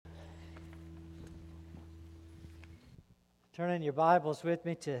Turn in your Bibles with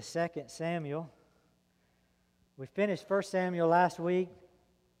me to 2 Samuel. We finished 1 Samuel last week.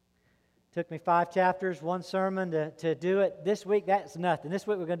 Took me 5 chapters, 1 sermon to do it. This week, that's nothing. This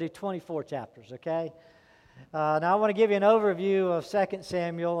week, we're going to do 24 chapters, okay? Now, I want to give you an overview of 2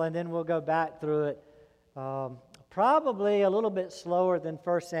 Samuel, and then we'll go back through it. Probably a little bit slower than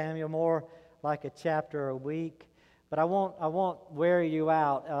 1 Samuel, more like a chapter a week. But I won't wear you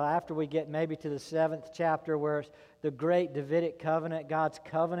out. After we get maybe to the 7th chapter, where it's the great Davidic covenant, God's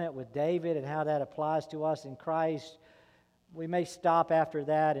covenant with David and how that applies to us in Christ, we may stop after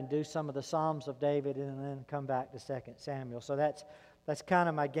that and do some of the Psalms of David and then come back to 2 Samuel. So that's kind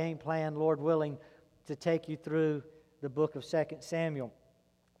of my game plan, Lord willing, to take you through the book of 2 Samuel.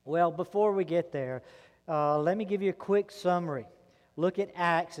 Well, before we get there, let me give you a quick summary. Look at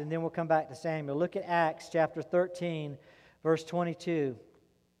Acts, and then we'll come back to Samuel. Look at Acts chapter 13, verse 22.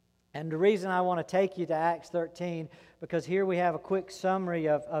 And the reason I want to take you to Acts 13, because here we have a quick summary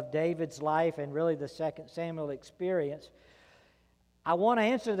of David's life and really the 2 Samuel experience. I want to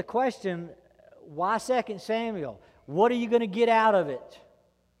answer the question, why 2 Samuel? What are you going to get out of it?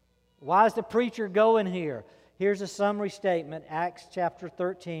 Why is the preacher going here? Here's a summary statement, Acts chapter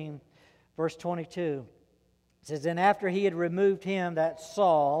 13, verse 22. It says, "And after he had removed him," that's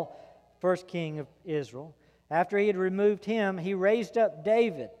Saul, first king of Israel, "after he had removed him, he raised up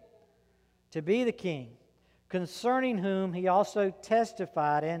David to be the king, concerning whom he also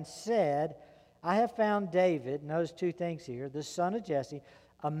testified and said, I have found David," notice 2 things here, "the son of Jesse,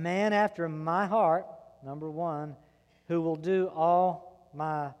 a man after my heart," number 1, "who will do all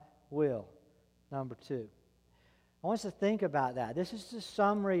my will," number 2. I want us to think about that. This is the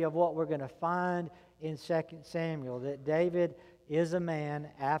summary of what we're going to find in 2 Samuel, that David is a man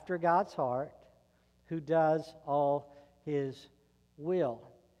after God's heart who does all His will.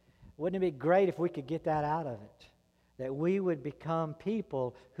 Wouldn't it be great if we could get that out of it? That we would become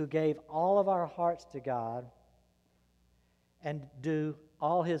people who gave all of our hearts to God and do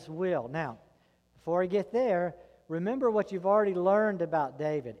all His will. Now, before I get there, remember what you've already learned about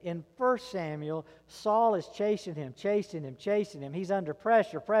David. In 1 Samuel, Saul is chasing him. He's under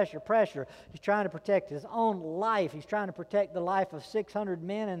pressure. He's trying to protect his own life. He's trying to protect the life of 600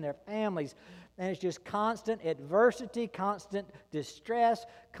 men and their families. And it's just constant adversity, constant distress,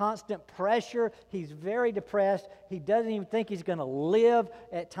 constant pressure. He's very depressed. He doesn't even think he's going to live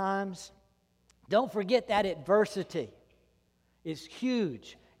at times. Don't forget that adversity. It's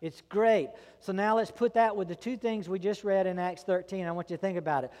huge. It's great. So now let's put that with the 2 things we just read in Acts 13. I want you to think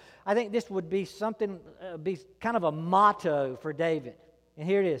about it. I think this would be something, be kind of a motto for David. And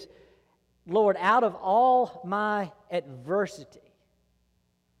here it is. Lord, out of all my adversity,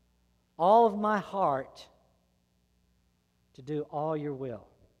 all of my heart, to do all your will.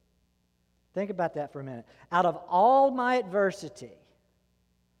 Think about that for a minute. Out of all my adversity,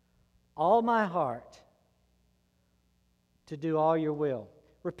 all my heart, to do all your will.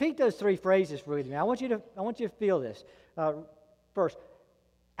 Repeat those 3 phrases with me. I want you to feel this. First,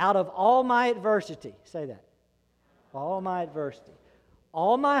 out of all my adversity, say that. All my adversity.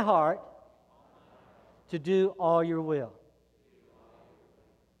 All my heart, to do all your will.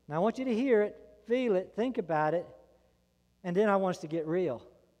 Now I want you to hear it, feel it, think about it, and then I want us to get real.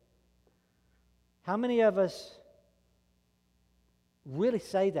 How many of us really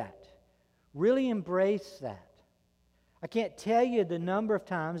say that? Really embrace that? I can't tell you the number of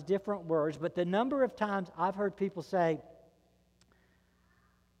times, different words, but the number of times I've heard people say,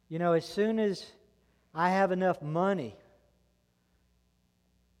 you know, as soon as I have enough money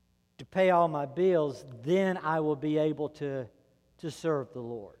to pay all my bills, then I will be able to serve the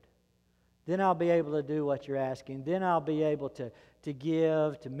Lord. Then I'll be able to do what you're asking. Then I'll be able to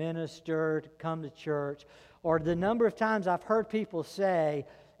give, to minister, to come to church. Or the number of times I've heard people say,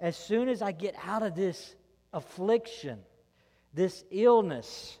 as soon as I get out of this affliction, this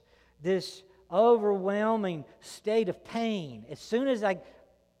illness, this overwhelming state of pain, as soon as I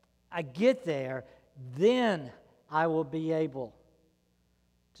get there, then I will be able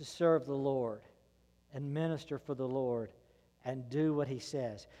to serve the Lord and minister for the Lord and do what He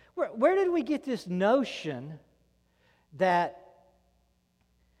says. Where did we get this notion that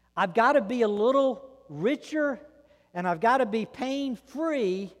I've got to be a little richer and I've got to be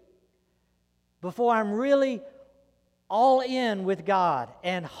pain-free before I'm really all in with God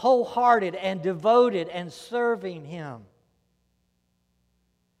and wholehearted and devoted and serving Him?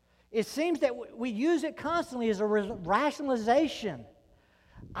 It seems that we use it constantly as a rationalization.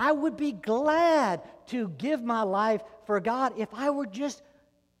 I would be glad to give my life for God if I were just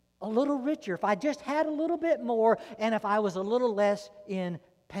a little richer, if I just had a little bit more, and if I was a little less in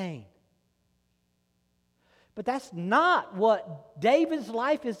pain. But that's not what David's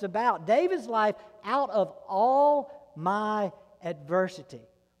life is about. David's life, out of all my adversity.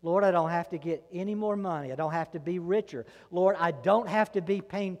 Lord, I don't have to get any more money. I don't have to be richer. Lord, I don't have to be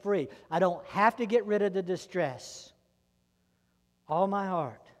pain-free. I don't have to get rid of the distress. All my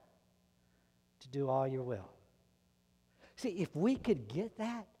heart to do all your will. See, if we could get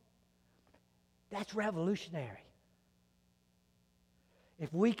that, that's revolutionary.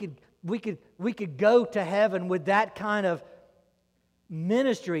 If we could go to heaven with that kind of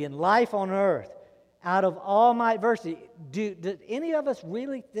ministry and life on earth, out of all my adversity, do any of us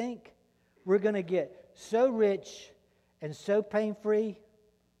really think we're going to get so rich and so pain-free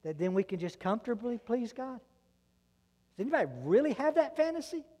that then we can just comfortably please God? Does anybody really have that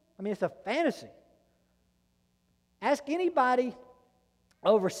fantasy? I mean, it's a fantasy. Ask anybody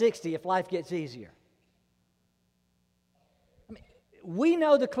over 60 if life gets easier. I mean, we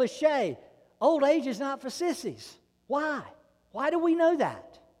know the cliche, old age is not for sissies. Why? Why do we know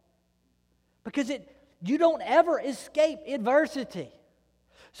that? Because you don't ever escape adversity.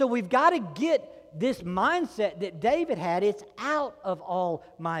 So we've got to get this mindset that David had. It's out of all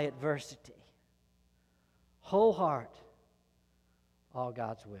my adversity. Whole heart, all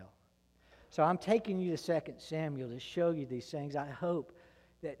God's will. So I'm taking you to 2 Samuel to show you these things. I hope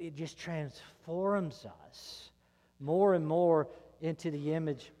that it just transforms us more and more into the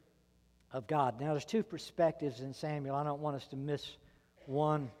image of God. Now, there's two perspectives in Samuel. I don't want us to miss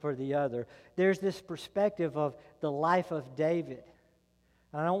one for the other. There's this perspective of the life of David.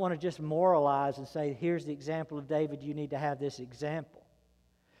 And I don't want to just moralize and say, here's the example of David, you need to have this example.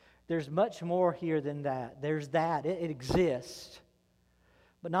 There's much more here than that. There's that. It exists.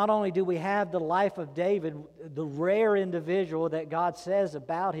 But not only do we have the life of David, the rare individual that God says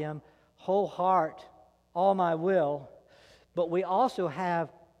about him, whole heart, all my will, but we also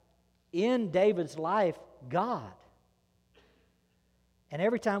have in David's life God. And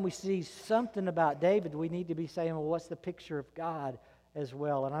every time we see something about David, we need to be saying, well, what's the picture of God as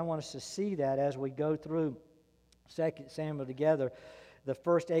well? And I want us to see that as we go through 2 Samuel together. The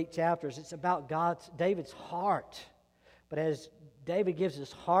first 8 chapters, it's about David's heart. But as David gives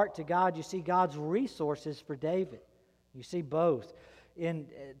his heart to God, you see God's resources for David. You see both. In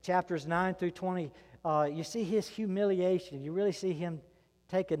chapters 9 through 20, you see his humiliation. You really see him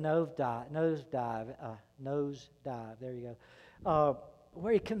take a nosedive, there you go,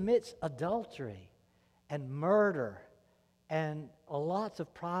 where he commits adultery and murder and lots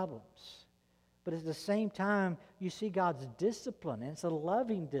of problems. But at the same time, you see God's discipline, and it's a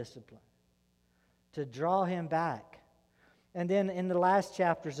loving discipline to draw him back. And then in the last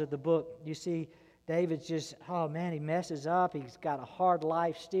chapters of the book, you see David's just, oh man, he messes up. He's got a hard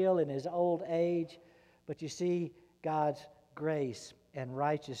life still in his old age. But you see God's grace and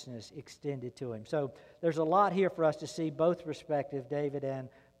righteousness extended to him. So there's a lot here for us to see, both perspective, David and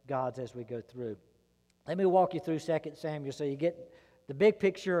God's, as we go through. Let me walk you through 2 Samuel so you get the big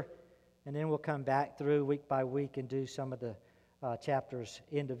picture, and then we'll come back through week by week and do some of the chapters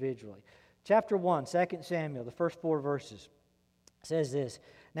individually. Chapter 1, 2 Samuel, the first 4 verses, says this.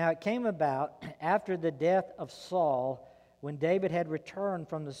 Now it came about after the death of Saul, when David had returned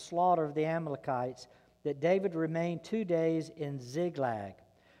from the slaughter of the Amalekites, that David remained 2 days in Ziklag.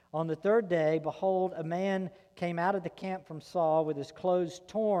 On the 3rd day, behold, a man came out of the camp from Saul with his clothes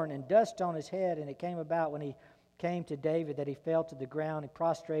torn and dust on his head. And it came about when he came to David that he fell to the ground and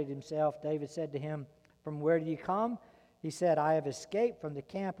prostrated himself. David said to him, "From where do you come?" He said, "I have escaped from the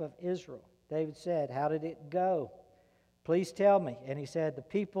camp of Israel." David said, "How did it go? Please tell me." And he said, "The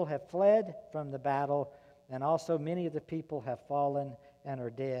people have fled from the battle, and also many of the people have fallen and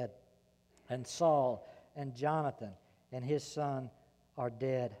are dead. And Saul and Jonathan and his son are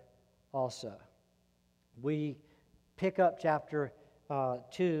dead also." We pick up chapter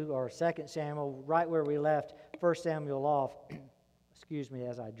 2 or 2 Samuel right where we left 1 Samuel off. Excuse me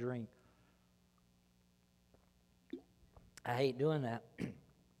as I drink. I hate doing that.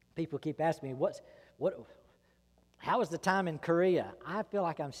 People keep asking me, how was the time in Korea? I feel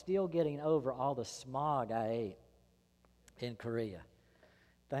like I'm still getting over all the smog I ate in Korea.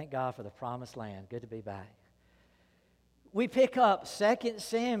 Thank God for the promised land. Good to be back. We pick up 2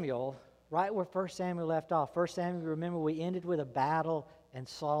 Samuel right where 1 Samuel left off. 1 Samuel, remember, we ended with a battle and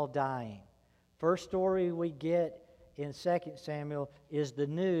Saul dying. First story we get in 2 Samuel is the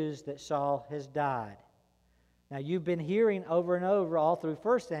news that Saul has died. Now, you've been hearing over and over all through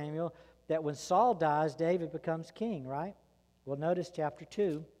 1 Samuel that when Saul dies, David becomes king, right? Well, notice chapter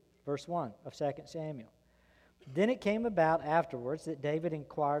 2, verse 1 of 2 Samuel. Then it came about afterwards that David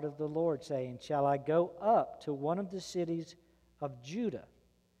inquired of the Lord, saying, "Shall I go up to one of the cities of Judah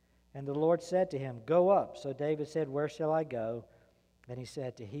And the Lord said to him, "Go up." So David said, "Where shall I go?" And he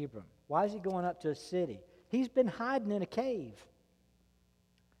said, "To Hebron." Why is he going up to a city? He's been hiding in a cave.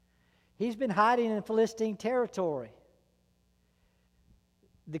 He's been hiding in Philistine territory.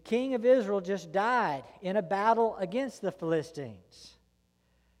 The king of Israel just died in a battle against the Philistines.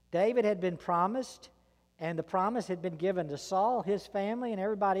 David had been promised, and the promise had been given to Saul, his family, and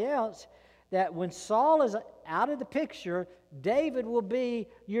everybody else, that when Saul is out of the picture, David will be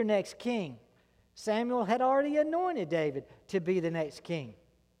your next king. Samuel had already anointed David to be the next king.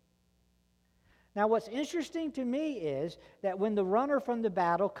 Now, what's interesting to me is that when the runner from the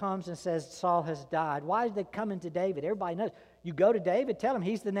battle comes and says Saul has died, why is they coming to David? Everybody knows. You go to David, tell him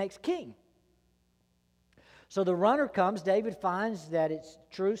he's the next king. So the runner comes. David finds that it's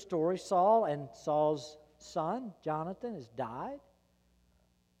a true story. Saul and Saul's son, Jonathan, has died.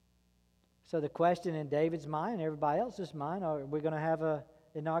 So the question in David's mind and everybody else's mind, are we going to have an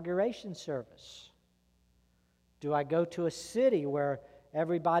inauguration service? Do I go to a city where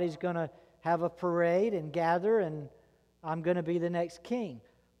everybody's going to have a parade and gather and I'm going to be the next king?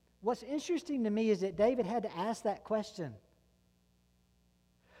 What's interesting to me is that David had to ask that question.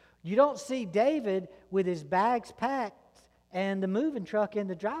 You don't see David with his bags packed and the moving truck in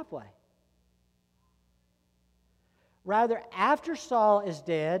the driveway. Rather, after Saul is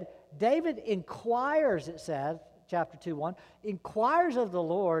dead, David inquires, it says, chapter 2:1, inquires of the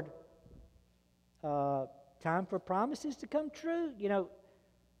Lord, time for promises to come true.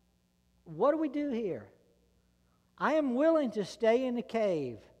 What do we do here? I am willing to stay in the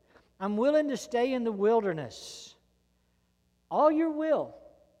cave. I'm willing to stay in the wilderness. All your will.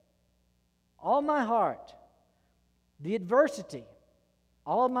 All my heart. The adversity.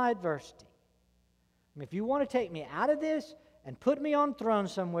 All my adversity. If you want to take me out of this and put me on throne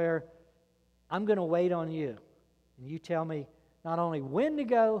somewhere, I'm going to wait on you. And you tell me not only when to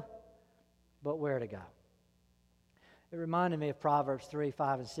go, but where to go. It reminded me of Proverbs 3,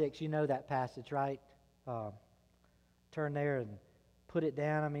 5, and 6. You know that passage, right? Turn there and put it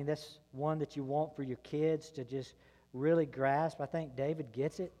down. That's one that you want for your kids to just really grasp. I think David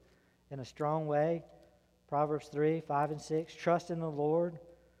gets it in a strong way. Proverbs 3, 5, and 6. Trust in the Lord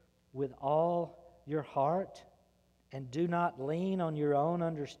with all your heart, and do not lean on your own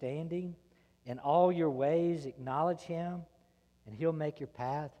understanding. In all your ways acknowledge Him, and He'll make your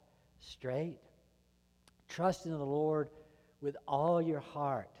path straight. Trust in the Lord with all your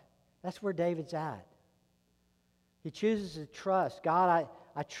heart. That's where David's at. He chooses to trust. God,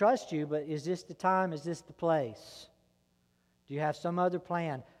 I trust you, but is this the time? Is this the place? Do you have some other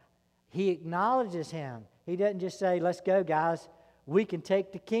plan? He acknowledges Him. He doesn't just say, let's go, guys. We can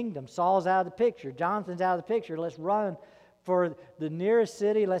take the kingdom. Saul's out of the picture. Jonathan's out of the picture. Let's run for the nearest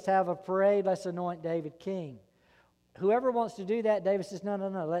city. Let's have a parade. Let's anoint David king. Whoever wants to do that, David says, no.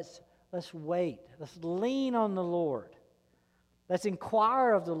 Let's wait. Let's lean on the Lord. Let's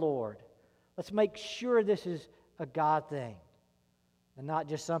inquire of the Lord. Let's make sure this is a God thing and not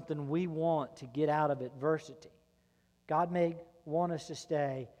just something we want to get out of adversity. God may want us to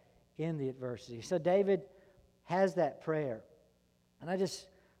stay in the adversity. So David has that prayer. And I just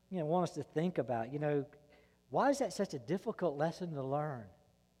want us to think about, why is that such a difficult lesson to learn?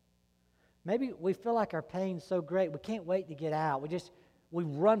 Maybe we feel like our pain's so great, we can't wait to get out. We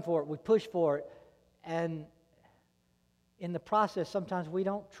run for it, we push for it, and in the process, sometimes we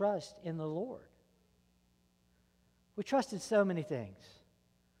don't trust in the Lord. We trust in so many things.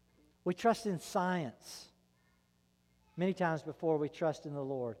 We trust in science many times before we trust in the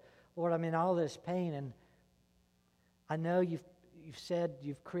Lord. Lord, I'm in all this pain, and I know you've said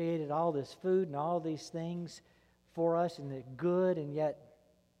you've created all this food and all these things for us, and they're good, and yet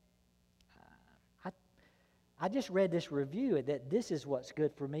I just read this review that this is what's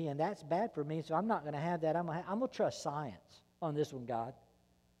good for me, and that's bad for me, so I'm not going to have that. I'm going to trust science on this one, God.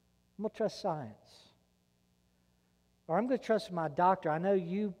 I'm going to trust science. Or I'm going to trust my doctor. I know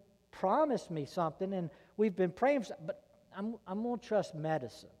you promised me something, and we've been praying for something, but I'm going to trust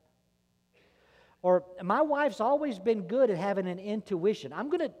medicine. Or my wife's always been good at having an intuition.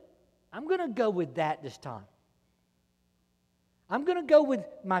 I'm going to go with that this time. I'm going to go with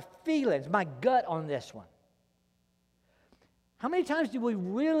my feelings, my gut on this one. How many times do we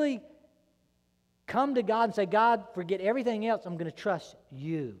really come to God and say, God, forget everything else, I'm going to trust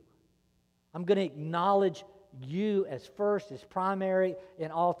you. I'm going to acknowledge you as first, as primary in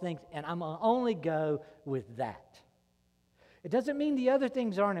all things, and I'm going to only go with that. It doesn't mean the other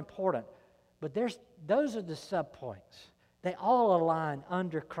things aren't important, but those are the subpoints. They all align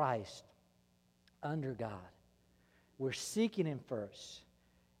under Christ, under God. We're seeking Him first.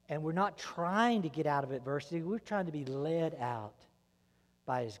 And we're not trying to get out of adversity. We're trying to be led out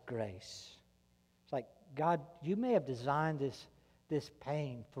by His grace. It's like, God, you may have designed this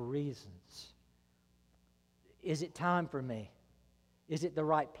pain for reasons. Is it time for me? Is it the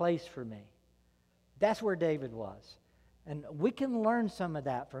right place for me? That's where David was. And we can learn some of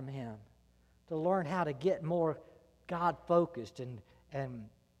that from him, to learn how to get more God-focused and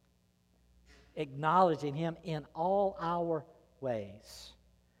acknowledging Him in all our ways,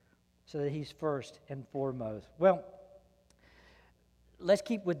 so that He's first and foremost. Well, let's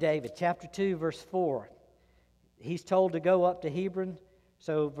keep with David. Chapter 2, verse 4. He's told to go up to Hebron.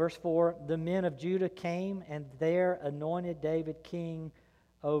 So verse 4, the men of Judah came and there anointed David king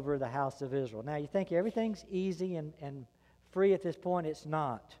over the house of Israel. Now you think everything's easy and free at this point. It's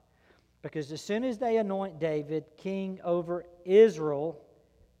not. Because as soon as they anoint David king over Israel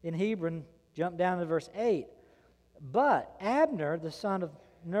in Hebron, jump down to verse 8. But Abner, the son of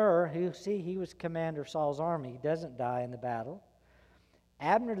Ner, he was commander of Saul's army. He doesn't die in the battle.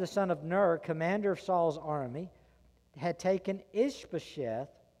 Abner, the son of Ner, commander of Saul's army, had taken Ishbosheth,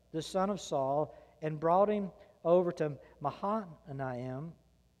 the son of Saul, and brought him over to Mahanaim,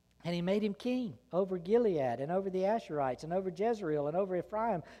 and he made him king over Gilead, and over the Asherites, and over Jezreel, and over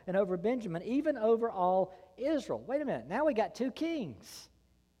Ephraim, and over Benjamin, even over all Israel. Wait a minute, now we got two kings.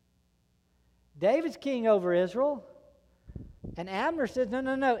 David's king over Israel, and Abner says,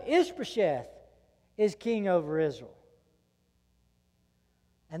 no, Ishbosheth is king over Israel.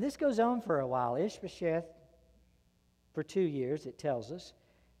 And this goes on for a while. Ishbosheth, for 2 years, it tells us,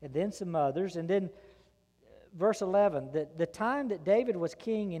 and then some others. And then verse 11, the time that David was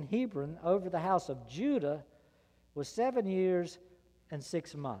king in Hebron over the house of Judah was 7 years and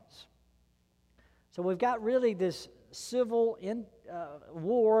 6 months. So we've got really this civil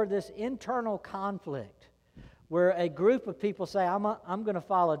war, this internal conflict, where a group of people say, I'm going to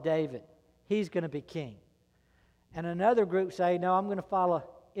follow David. He's going to be king. And another group say, no, I'm going to follow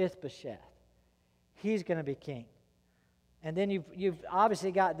Ishbosheth. He's going to be king. And then you've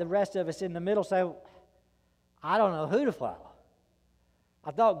obviously got the rest of us in the middle say, I don't know who to follow.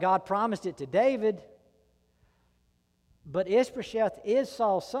 I thought God promised it to David, but Ishbosheth is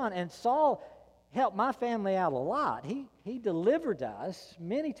Saul's son, and Saul helped my family out a lot. He delivered us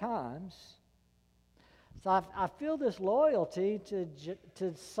many times. So I feel this loyalty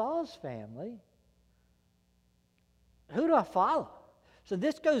to Saul's family. Who do I follow? So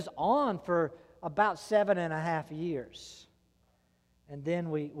this goes on for about 7.5 years. And then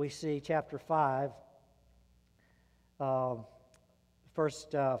we see chapter 5,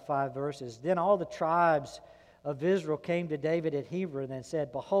 first 5 verses. Then all the tribes of Israel came to David at Hebron and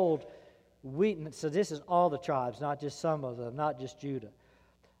said, behold, so this is all the tribes, not just some of them, not just Judah.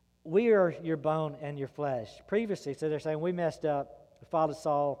 We are your bone and your flesh. Previously, so they're saying, we messed up, we followed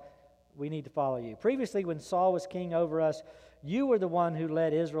Saul, we need to follow you. Previously, when Saul was king over us, you were the one who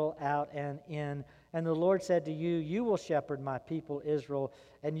led Israel out and in. And the Lord said to you, you will shepherd my people Israel,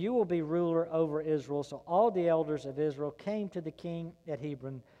 and you will be ruler over Israel. So all the elders of Israel came to the king at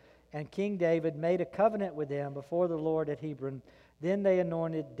Hebron, and King David made a covenant with them before the Lord at Hebron. Then they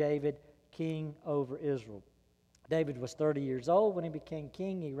anointed David king over Israel. David was 30 years old when he became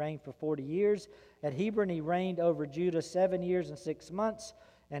king. He reigned for 40 years. At Hebron he reigned over Judah 7 years and 6 months,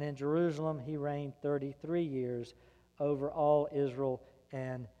 and in Jerusalem he reigned 33 years over all Israel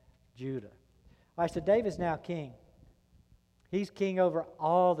and Judah. All right, so David's now king. He's king over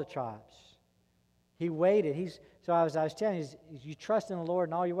all the tribes. He waited. So I was telling you, you trust in the Lord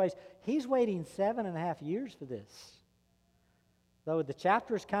in all your ways. He's waiting 7.5 years for this. Though the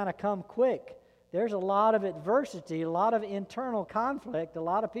chapters kind of come quick, there's a lot of adversity, a lot of internal conflict, a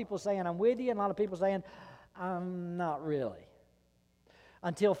lot of people saying, I'm with you, and a lot of people saying, I'm not really.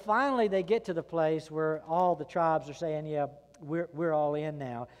 Until finally they get to the place where all the tribes are saying, yeah, we're all in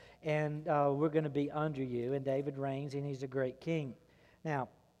now, and we're going to be under you. And David reigns, and he's a great king. Now,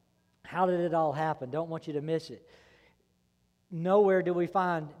 how did it all happen? Don't want you to miss it. Nowhere do we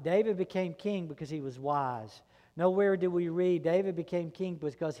find David became king because he was wise. Nowhere do we read David became king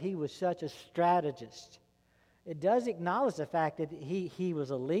because he was such a strategist. It does acknowledge the fact that he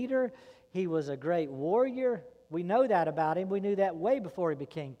was a leader. He was a great warrior. We know that about him. We knew that way before he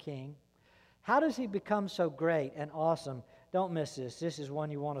became king. How does he become so great and awesome? Don't miss this. This is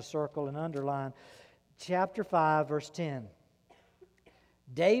one you want to circle and underline. Chapter 5, verse 10.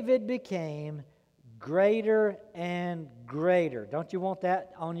 David became greater and greater. Don't you want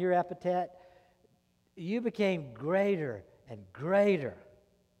that on your epitaph? You became greater and greater.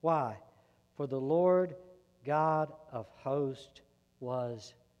 Why? For the Lord God of hosts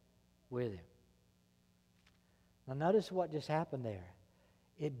was with him. Now notice what just happened there.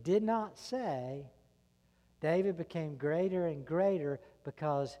 It did not say David became greater and greater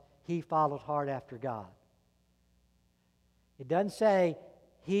because he followed hard after God. It doesn't say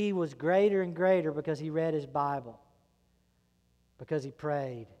he was greater and greater because he read his Bible, because he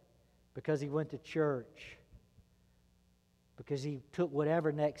prayed, because he went to church, because he took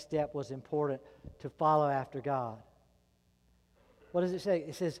whatever next step was important to follow after God. What does it say?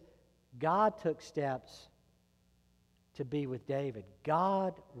 It says, God took steps to be with David.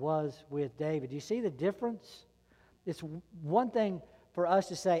 God was with David. Do you see the difference? It's one thing for us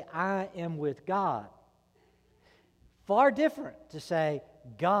to say, I am with God. Far different to say,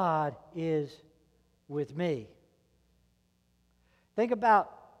 God is with me. Think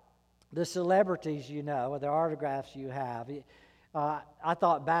about the celebrities you know, or the autographs you have. I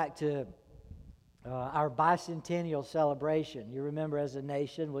thought back to our bicentennial celebration. You remember, as a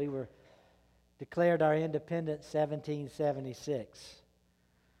nation, we were declared our independence 1776.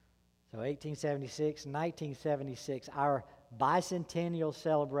 So 1876, 1976, our bicentennial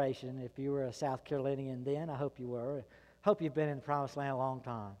celebration. If you were a South Carolinian then, I hope you were. I hope you've been in the Promised Land a long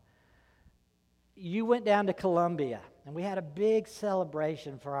time. You went down to Columbia, and we had a big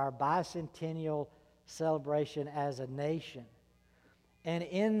celebration for our bicentennial celebration as a nation. And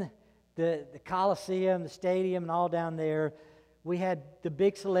in the Coliseum, the stadium, and all down there, we had the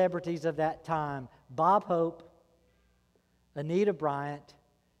big celebrities of that time: Bob Hope, Anita Bryant,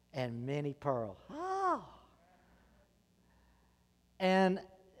 and Minnie Pearl. Oh! And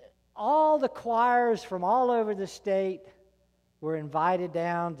all the choirs from all over the state were invited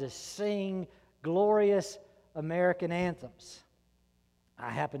down to sing glorious American anthems. I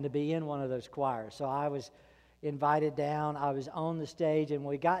happened to be in one of those choirs, so I was invited down. I was on the stage, and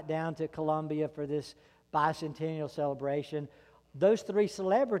we got down to Columbia for this bicentennial celebration. Those three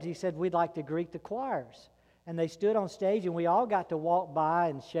celebrities said, we'd like to greet the choirs. And they stood on stage, and we all got to walk by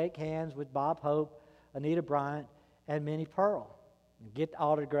and shake hands with Bob Hope, Anita Bryant, and Minnie Pearl, and get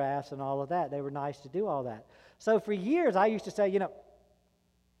autographs and all of that. They were nice to do all that. So for years, I used to say,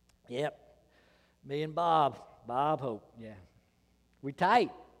 yep, me and Bob Hope, yeah, we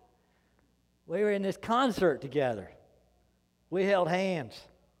tight. We were in this concert together. We held hands.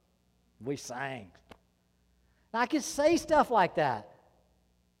 We sang. I could say stuff like that.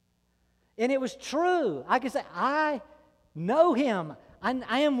 And it was true. I could say, I know him.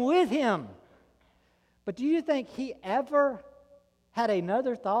 I am with him. But do you think he ever had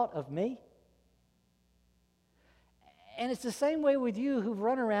another thought of me? And it's the same way with you who've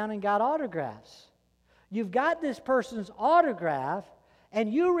run around and got autographs. You've got this person's autograph,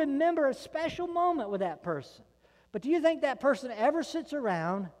 and you remember a special moment with that person. But do you think that person ever sits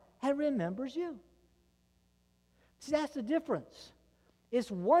around and remembers you? See, that's the difference.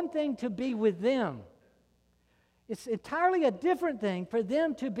 It's one thing to be with them. It's entirely a different thing for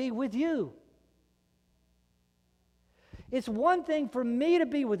them to be with you. It's one thing for me to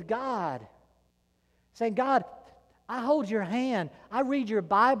be with God, saying, God, I hold your hand. I read your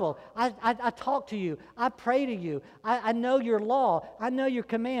Bible. I talk to you. I pray to you. I know your law. I know your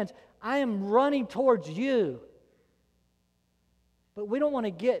commands. I am running towards you. But we don't want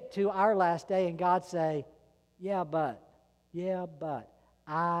to get to our last day and God say, yeah, but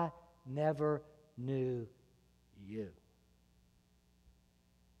I never knew you.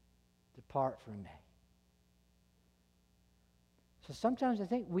 Depart from me. So sometimes I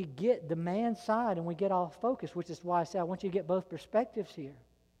think we get the man side and we get off focus, which is why I say I want you to get both perspectives here.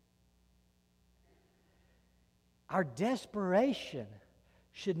 Our desperation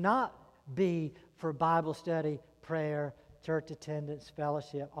should not be for Bible study, prayer, church attendance,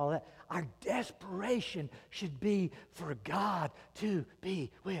 fellowship, all that. Our desperation should be for God to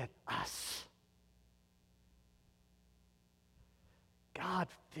be with us. God,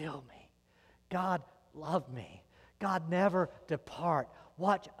 fill me. God, love me. God, never depart.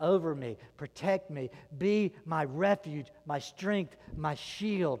 Watch over me. Protect me. Be my refuge, my strength, my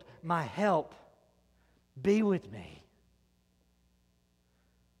shield, my help. Be with me.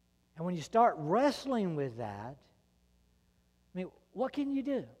 And when you start wrestling with that, what can you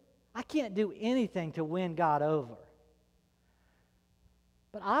do? I can't do anything to win God over.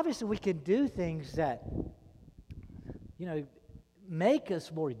 But obviously we can do things that, make us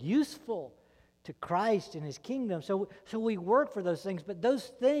more useful to Christ and His kingdom. So we work for those things, but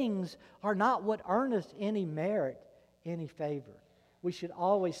those things are not what earn us any merit, any favor. We should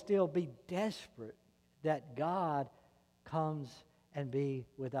always still be desperate that God comes and be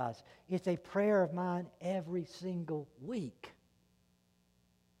with us. It's a prayer of mine every single week.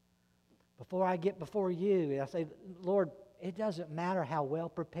 Before I get before you, I say, Lord, it doesn't matter how well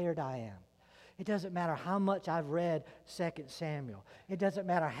prepared I am. It doesn't matter how much I've read 2 Samuel. It doesn't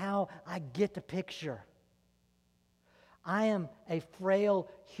matter how I get the picture. I am a frail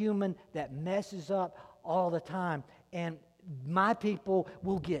human that messes up all the time. And my people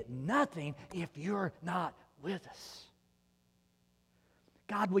will get nothing if you're not with us.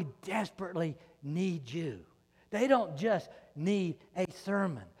 God, we desperately need you. They don't just need a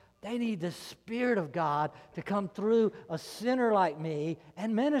sermon. They need the Spirit of God to come through a sinner like me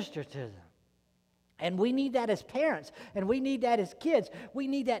and minister to them. And we need that as parents, and we need that as kids. We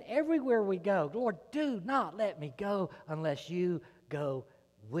need that everywhere we go. Lord, do not let me go unless you go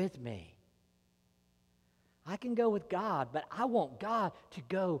with me. I can go with God, but I want God to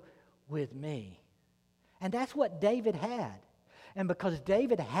go with me. And that's what David had. And because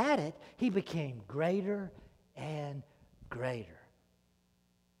David had it, he became greater and greater.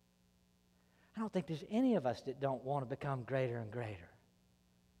 I don't think there's any of us that don't want to become greater and greater.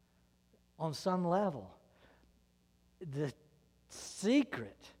 On some level, the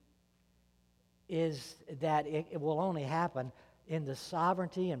secret is that it will only happen in the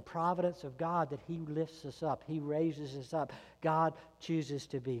sovereignty and providence of God, that He lifts us up, He raises us up. God chooses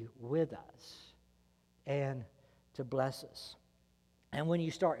to be with us and to bless us. And when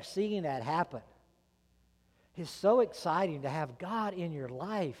you start seeing that happen, it's so exciting to have God in your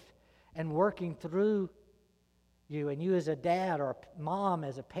life and working through you, and you as a dad or a mom,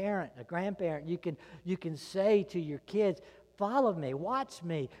 as a parent, a grandparent, you can say to your kids, follow me, watch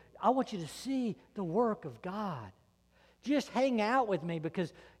me. I want you to see the work of God. Just hang out with me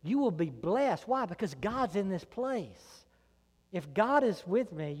because you will be blessed. Why? Because God's in this place. If God is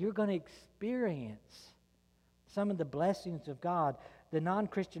with me, you're going to experience some of the blessings of God. The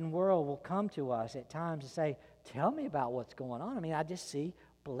non-Christian world will come to us at times and say, tell me about what's going on. I mean, I just see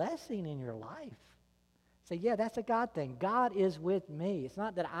blessing in your life. Say, yeah, that's a God thing. God is with me. It's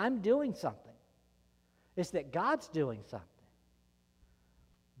not that I'm doing something. It's that God's doing something.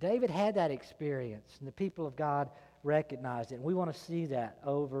 David had that experience, and the people of God recognized it. And we want to see that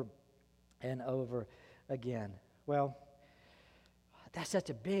over and over again. Well, that's such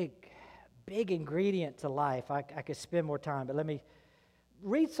a big ingredient to life. I could spend more time, but let me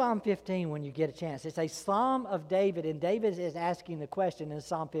read Psalm 15 when you get a chance. It's a psalm of David, and David is asking the question in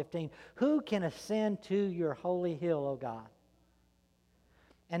Psalm 15, who can ascend to your holy hill, O God?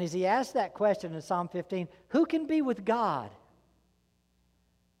 And as he asks that question in Psalm 15, who can be with God?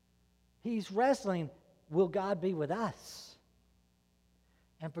 He's wrestling, will God be with us?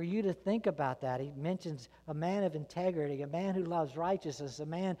 And for you to think about that, he mentions a man of integrity, a man who loves righteousness, a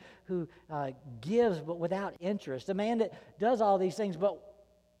man who gives but without interest, a man that does all these things, but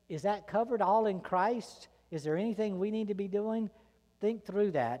is that covered all in Christ? Is there anything we need to be doing? Think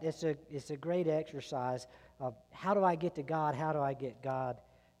through that. It's a great exercise of how do I get to God? How do I get God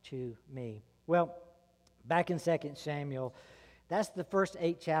to me? Well, back in 2 Samuel, that's the first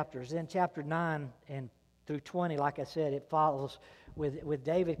 8 chapters. Then chapter 9 and through 20, like I said, it follows with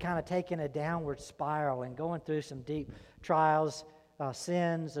David kind of taking a downward spiral and going through some deep trials,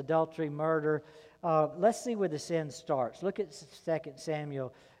 sins, adultery, murder. Let's see where the sin starts. Look at 2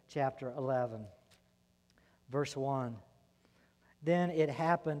 Samuel chapter 11, verse 1. Then it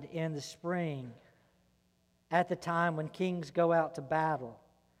happened in the spring, at the time when kings go out to battle,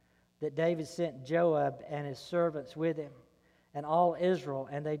 that David sent Joab and his servants with him and all Israel,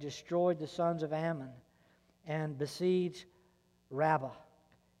 and they destroyed the sons of Ammon and besieged Rabbah.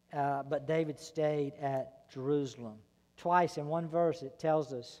 But David stayed at Jerusalem. Twice in one verse it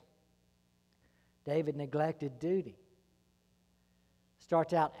tells us David neglected duty.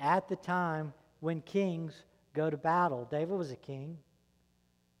 Starts out at the time when kings go to battle. David was a king.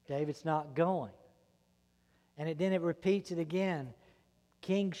 David's not going. And then it repeats it again.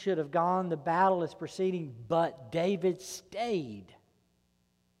 Kings should have gone, the battle is proceeding, but David stayed.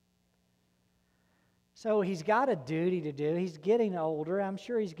 So he's got a duty to do. He's getting older. I'm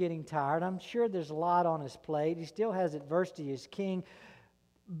sure he's getting tired. I'm sure there's a lot on his plate. He still has adversity as king.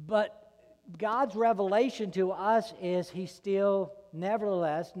 But God's revelation to us is he's still,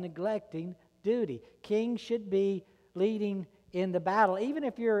 nevertheless, neglecting duty. Kings should be leading in the battle. Even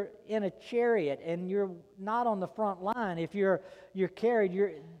if you're in a chariot and you're not on the front line, if you're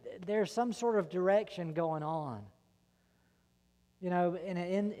carried, there's some sort of direction going on. You know,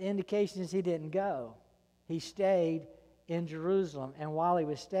 and indications he didn't go. He stayed in Jerusalem. And while he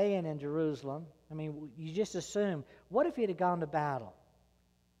was staying in Jerusalem, I mean, you just assume, what if he'd have gone to battle?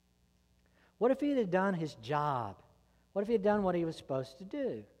 What if he had done his job? What if he had done what he was supposed to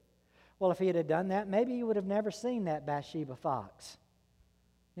do? Well, if he had done that, maybe he would have never seen that Bathsheba fox.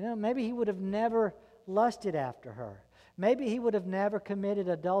 You know, maybe he would have never lusted after her. Maybe he would have never committed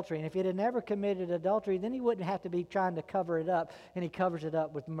adultery. And if he had never committed adultery, then he wouldn't have to be trying to cover it up, and he covers it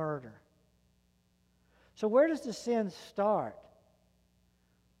up with murder. So where does the sin start?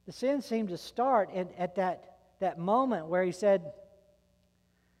 The sin seemed to start at that moment where he said,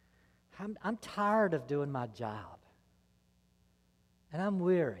 I'm tired of doing my job. And I'm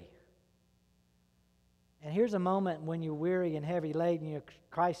weary. And here's a moment when you're weary and heavy laden,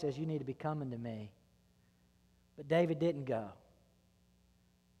 Christ says, you need to be coming to me. But David didn't go.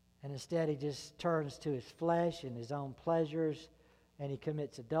 And instead he just turns to his flesh and his own pleasures, and he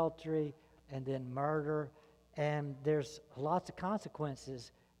commits adultery and then murder. And there's lots of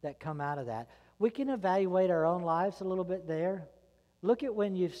consequences that come out of that. We can evaluate our own lives a little bit there. Look at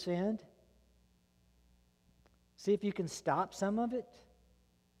when you've sinned. See if you can stop some of it.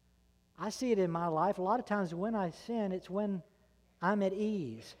 I see it in my life. A lot of times when I sin, it's when I'm at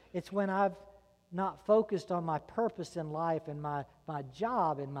ease. It's when I've not focused on my purpose in life and my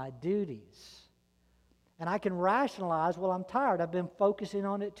job and my duties. And I can rationalize, well, I'm tired. I've been focusing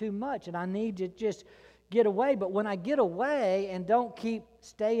on it too much, and I need to just get away. But when I get away and don't keep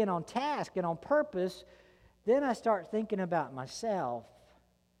staying on task and on purpose, then I start thinking about myself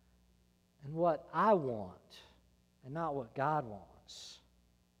and what I want and not what God wants.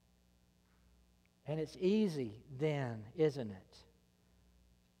 And it's easy then, isn't it?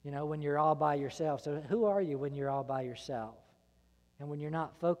 You know, when you're all by yourself. So who are you when you're all by yourself? And when you're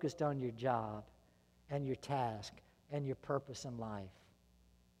not focused on your job and your task and your purpose in life?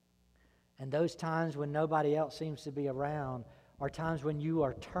 And those times when nobody else seems to be around are times when you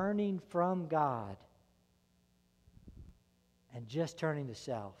are turning from God and just turning to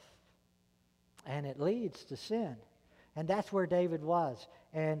self. And it leads to sin. And that's where David was.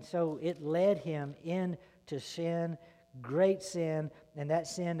 And so it led him into sin, great sin, and that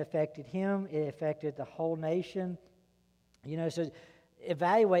sin affected him. It affected the whole nation. You know, so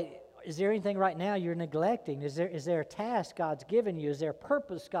evaluate, is there anything right now you're neglecting? Is there a task God's given you? Is there a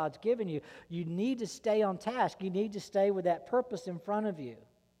purpose God's given you? You need to stay on task. You need to stay with that purpose in front of you.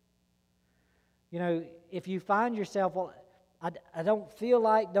 You know, if you find yourself, well, I don't feel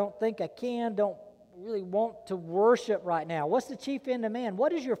like, don't think I can, don't really want to worship right now. What's the chief end of man?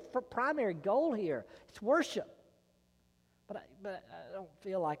 What is your primary goal here? It's worship. But I don't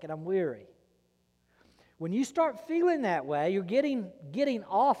feel like it. I'm weary. When you start feeling that way, you're getting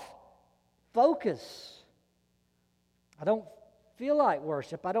off focus. I don't feel like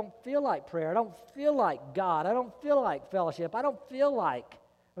worship. I don't feel like prayer. I don't feel like God. I don't feel like fellowship. I don't feel like,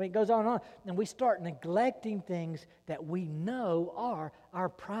 it goes on and on. And we start neglecting things that we know are our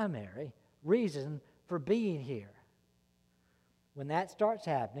primary reason for being here. When that starts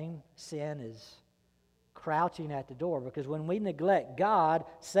happening, sin is crouching at the door, because when we neglect God,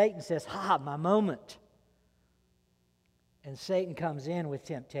 Satan says, my moment. And Satan comes in with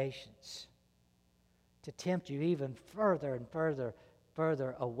temptations to tempt you even further and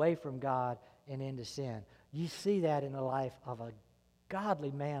further away from God and into sin. You see that in the life of a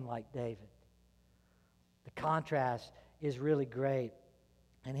godly man like David. The contrast is really great,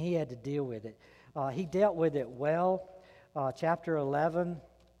 and he had to deal with it. He dealt with it well. Chapter 11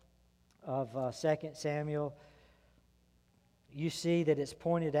 of 2 Samuel, you see that it's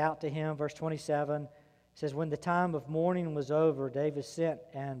pointed out to him. Verse 27 says, when the time of mourning was over, David sent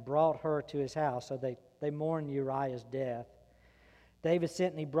and brought her to his house. So they mourned Uriah's death. David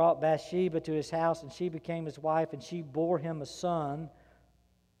sent and he brought Bathsheba to his house, and she became his wife, and she bore him a son.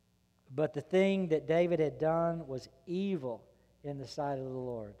 But the thing that David had done was evil in the sight of the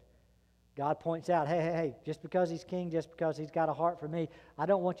Lord. God points out, hey, just because he's king, just because he's got a heart for me, I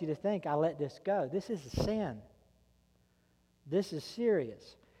don't want you to think I let this go. This is a sin. This is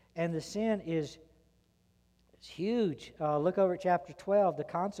serious. And the sin is huge. Look over at chapter 12, the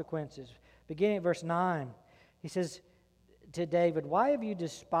consequences. Beginning at verse 9, he says to David, why have you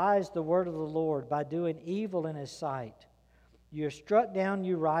despised the word of the Lord by doing evil in his sight? You have struck down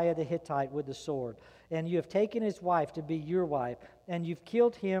Uriah the Hittite with the sword, and you have taken his wife to be your wife, and you've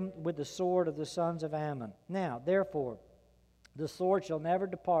killed him with the sword of the sons of Ammon. Now, therefore, the sword shall never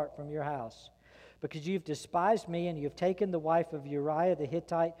depart from your house, because you've despised me, and you've taken the wife of Uriah the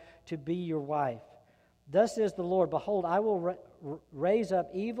Hittite to be your wife. Thus says the Lord, behold, I will raise up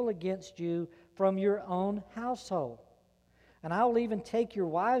evil against you from your own household, and I will even take your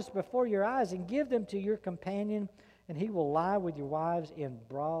wives before your eyes and give them to your companion, and he will lie with your wives in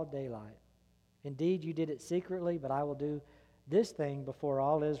broad daylight. Indeed, you did it secretly, but I will do this thing before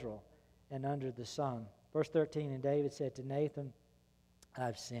all Israel and under the sun. Verse 13, and David said to Nathan,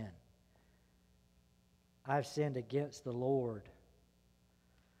 I've sinned. I've sinned against the Lord.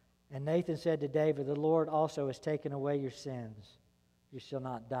 And Nathan said to David, the Lord also has taken away your sins. You shall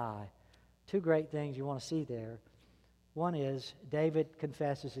not die. Two great things you want to see there. One is David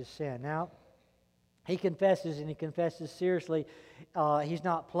confesses his sin. Now, He confesses, and he confesses seriously. He's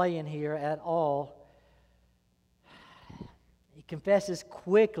not playing here at all. He confesses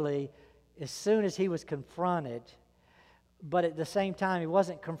quickly as soon as he was confronted, but at the same time, he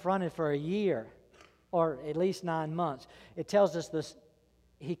wasn't confronted for a year, or at least 9 months. It tells us this: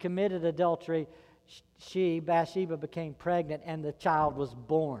 he committed adultery. Bathsheba, became pregnant, and the child was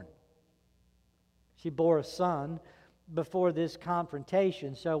born. She bore a son before this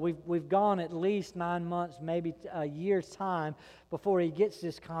confrontation. So we've gone at least 9 months, maybe a year's time, before he gets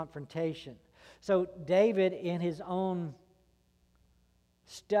this confrontation. So David, in his own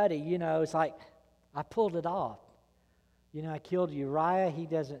study, it's like, I pulled it off. I killed Uriah. He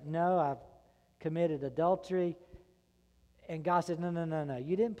doesn't know. I've committed adultery. And God said, no.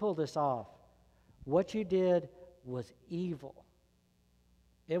 You didn't pull this off. What you did was evil.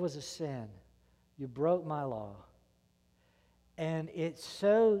 It was a sin. You broke my law. And it's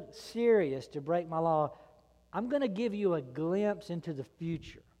so serious to break my law. I'm going to give you a glimpse into the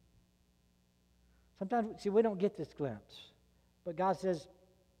future. Sometimes, we don't get this glimpse. But God says,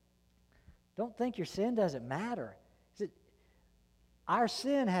 don't think your sin doesn't matter. He said, our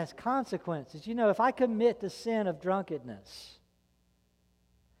sin has consequences. If I commit the sin of drunkenness,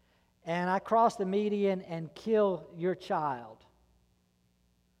 and I cross the median and kill your child,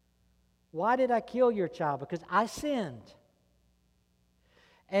 why did I kill your child? Because I sinned.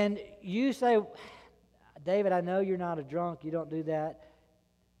 And you say, David, I know you're not a drunk. You don't do that.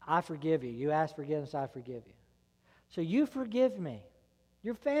 I forgive you. You ask forgiveness, I forgive you. So you forgive me.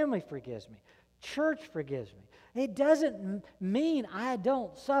 Your family forgives me. Church forgives me. It doesn't mean I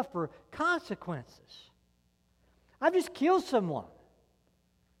don't suffer consequences. I've just killed someone.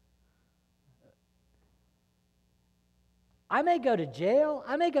 I may go to jail.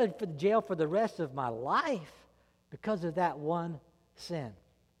 I may go to jail for the rest of my life because of that one sin.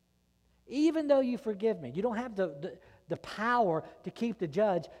 Even though you forgive me, you don't have the power to keep the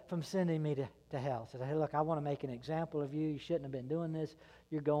judge from sending me to hell. Say, hey, look, I want to make an example of you. You shouldn't have been doing this.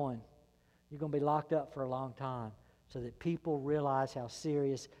 You're going to be locked up for a long time so that people realize how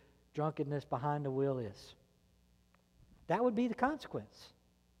serious drunkenness behind the wheel is. That would be the consequence.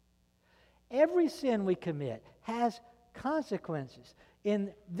 Every sin we commit has consequences.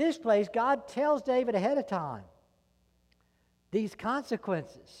 In this place, God tells David ahead of time these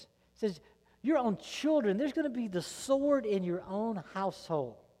consequences. He says, your own children, there's going to be the sword in your own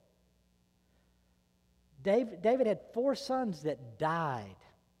household. David had 4 sons that died.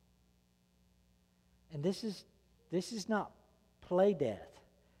 And this is not play death.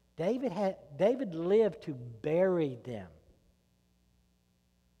 David lived to bury them.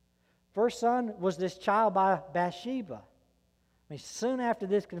 First son was this child by Bathsheba. Soon after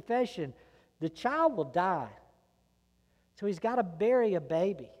this confession, the child will die. So he's got to bury a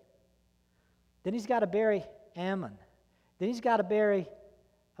baby. Then he's got to bury Ammon. Then he's got to bury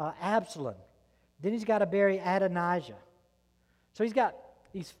Absalom. Then he's got to bury Adonijah. So he's got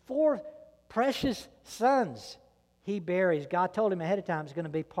these 4 precious sons he buries. God told him ahead of time it's going to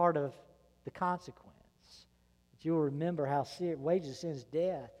be part of the consequence. But you'll remember how wages of sin is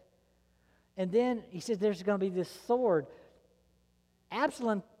death. And then he says there's going to be this sword.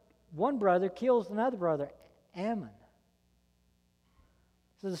 Absalom, one brother, kills another brother, Ammon.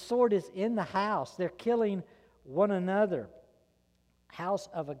 So the sword is in the house. They're killing one another. House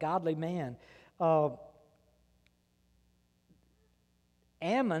of a godly man.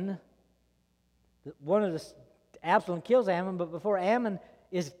 Ammon, Absalom kills Ammon, but before Ammon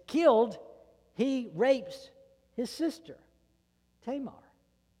is killed, he rapes his sister, Tamar.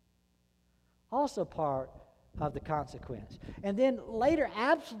 Also part of the consequence. And then later,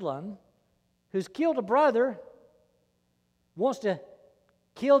 Absalom, who's killed a brother, wants to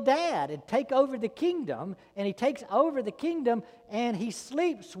kill dad and take over the kingdom. And he takes over the kingdom and he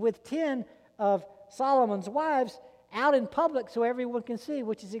sleeps with 10 of Solomon's wives out in public so everyone can see,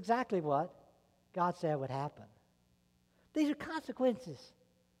 which is exactly what God said would happen. These are consequences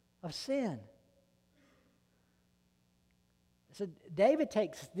of sin. So David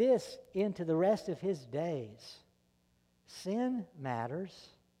takes this into the rest of his days. Sin matters.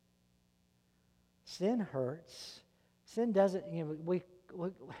 Sin hurts. Sin doesn't, we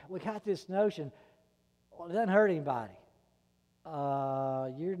got this notion, well, it doesn't hurt anybody.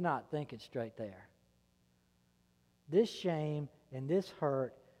 You're not thinking straight there. This shame and this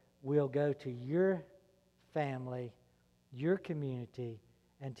hurt will go to your family, your community,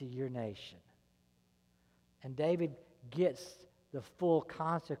 and to your nation. And David gets the full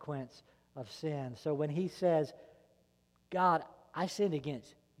consequence of sin. So when he says, God, I sinned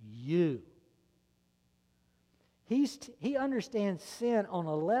against you, He understands sin on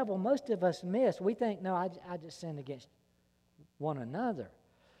a level most of us miss. We think, no, I just sinned against one another.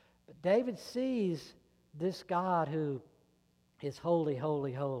 But David sees this God who is holy,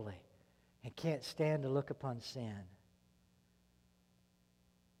 holy, holy, and can't stand to look upon sin.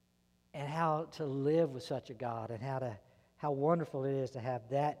 And how to live with such a God, and how wonderful it is to have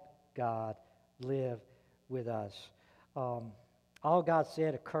that God live with us. All God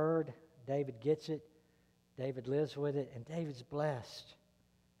said occurred. David gets it. David lives with it. And David's blessed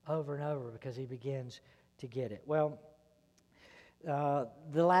over and over because he begins to get it. Well, the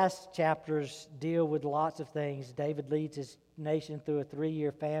last chapters deal with lots of things. David leads his nation through a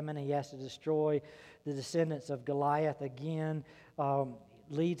 3-year famine. He has to destroy the descendants of Goliath again.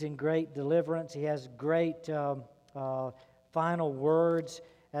 Leads in great deliverance. He has great final words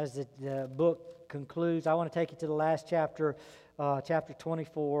as the book concludes. I want to take you to the last chapter, chapter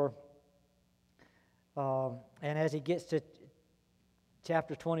 24. And as he gets to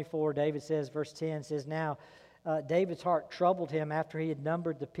chapter 24, David says, verse 10 says, Now David's heart troubled him after he had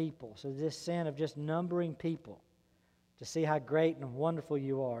numbered the people. So this sin of just numbering people to see how great and wonderful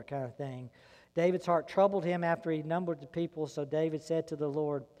you are, kind of thing. David's heart troubled him after he numbered the people, so David said to the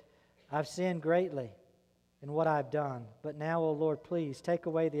Lord, I've sinned greatly in what I've done, but now, O Lord, please take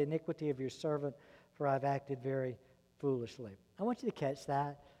away the iniquity of your servant, for I've acted very foolishly. I want you to catch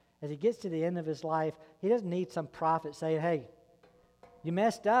that. As he gets to the end of his life, he doesn't need some prophet saying, hey, you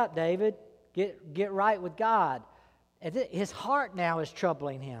messed up, David. Get right with God. His heart now is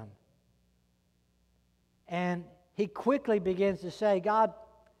troubling him. And he quickly begins to say, God,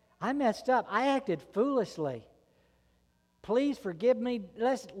 I messed up. I acted foolishly. Please forgive me.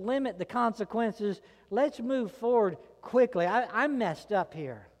 Let's limit the consequences. Let's move forward quickly. I'm messed up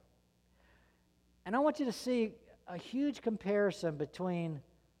here. And I want you to see a huge comparison between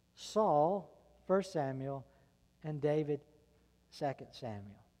Saul, 1 Samuel, and David, 2 Samuel.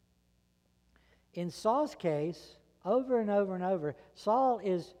 In Saul's case, over and over and over,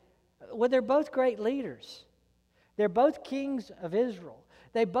 they're both great leaders. They're both kings of Israel.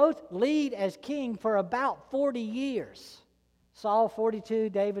 They both lead as king for about 40 years. Saul 42,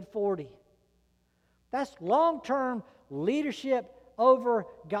 David 40. That's long-term leadership over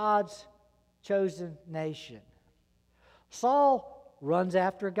God's chosen nation. Saul runs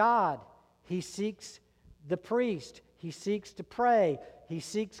after God. He seeks the priest. He seeks to pray. He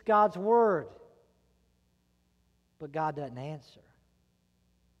seeks God's word. But God doesn't answer.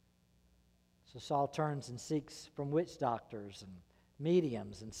 So Saul turns and seeks from witch doctors and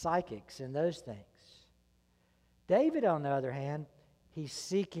mediums and psychics and those things. David, on the other hand, he's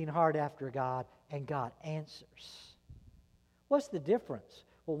seeking hard after God, and God answers. What's the difference?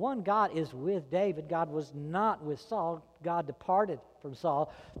 Well, one, God is with David. God was not with Saul. God departed from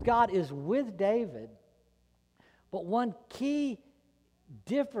Saul. God is with David. But one key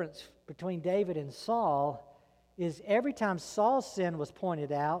difference between David and Saul is every time Saul's sin was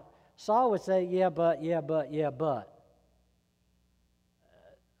pointed out, Saul would say, yeah, but.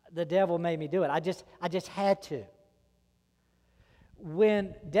 The devil made me do it. I just had to.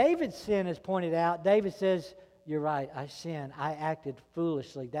 When David's sin is pointed out, David says, you're right, I sinned. I acted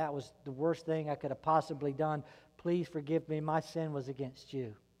foolishly. That was the worst thing I could have possibly done. Please forgive me. My sin was against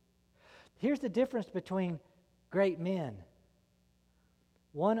you. Here's the difference between great men.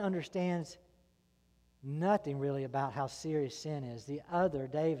 One understands nothing really about how serious sin is. The other,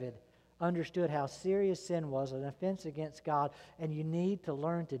 David, understood how serious sin was, an offense against God, and you need to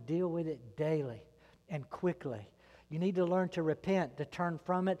learn to deal with it daily and quickly. You need to learn to repent, to turn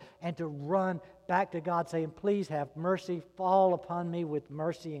from it, and to run back to God saying, please have mercy, fall upon me with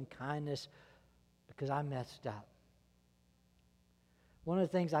mercy and kindness because I messed up. One of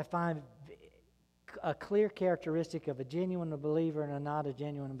the things I find a clear characteristic of a genuine believer and a not a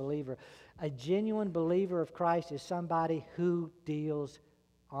genuine believer, a genuine believer of Christ is somebody who deals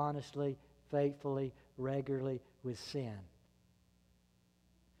honestly, faithfully, regularly with sin.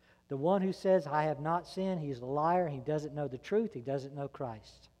 The one who says, I have not sinned, he's a liar. He doesn't know the truth. He doesn't know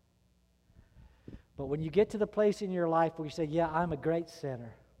Christ. But when you get to the place in your life where you say, yeah, I'm a great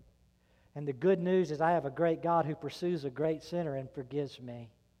sinner, and the good news is I have a great God who pursues a great sinner and forgives me.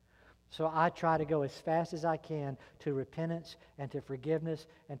 So I try to go as fast as I can to repentance and to forgiveness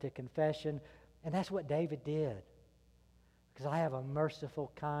and to confession. And that's what David did. Because I have a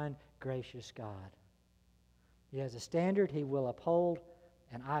merciful, kind, gracious God. He has a standard he will uphold,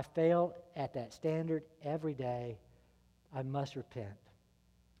 and I fail at that standard every day. I must repent.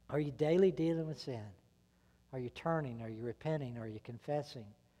 Are you daily dealing with sin? Are you turning? Are you repenting? Are you confessing?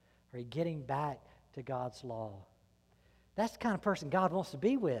 Are you getting back to God's law? That's the kind of person God wants to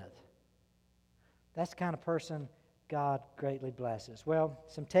be with. That's the kind of person God greatly bless us. Well,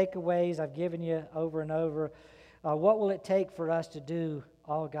 some takeaways I've given you over and over. What will it take for us to do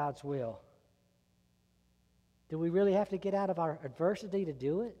all God's will? Do we really have to get out of our adversity to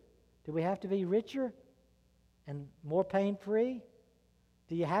do it? Do we have to be richer and more pain-free?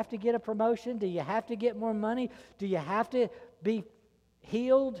 Do you have to get a promotion? Do you have to get more money? Do you have to be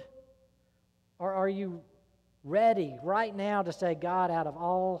healed? Or are you ready right now to say, God, out of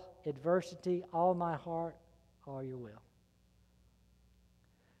all adversity, all my heart, all your will?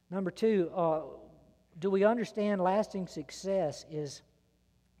 Number two, do we understand lasting success is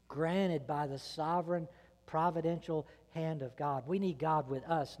granted by the sovereign, providential hand of God? We need God with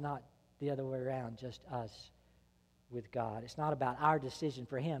us, not the other way around, just us with God. It's not about our decision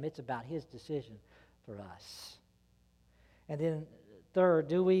for Him. It's about His decision for us. And then third,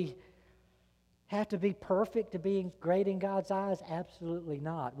 do we have to be perfect to be great in God's eyes? Absolutely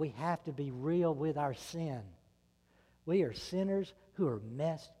not. We have to be real with our sin. We are sinners who are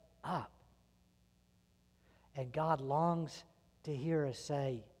messed up. And God longs to hear us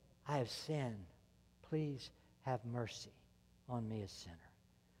say, I have sinned. Please have mercy on me, a sinner.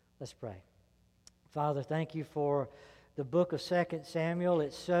 Let's pray. Father, thank you for the book of 2 Samuel.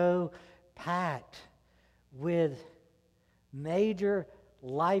 It's so packed with major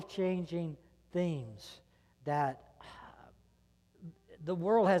life-changing themes that the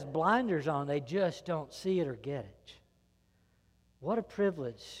world has blinders on. They just don't see it or get it. What a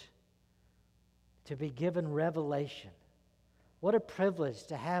privilege to be given revelation. What a privilege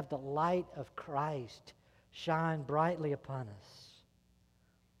to have the light of Christ shine brightly upon us.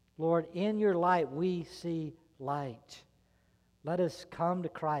 Lord, in your light we see light. Let us come to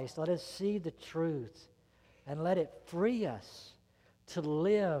Christ. Let us see the truth. And let it free us to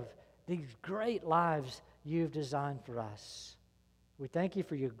live these great lives you've designed for us. We thank you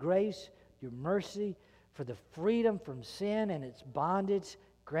for your grace, your mercy, for the freedom from sin and its bondage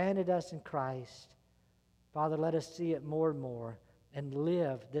granted us in Christ. Father, let us see it more and more and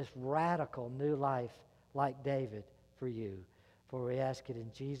live this radical new life like David for you. For we ask it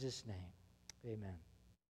in Jesus' name. Amen.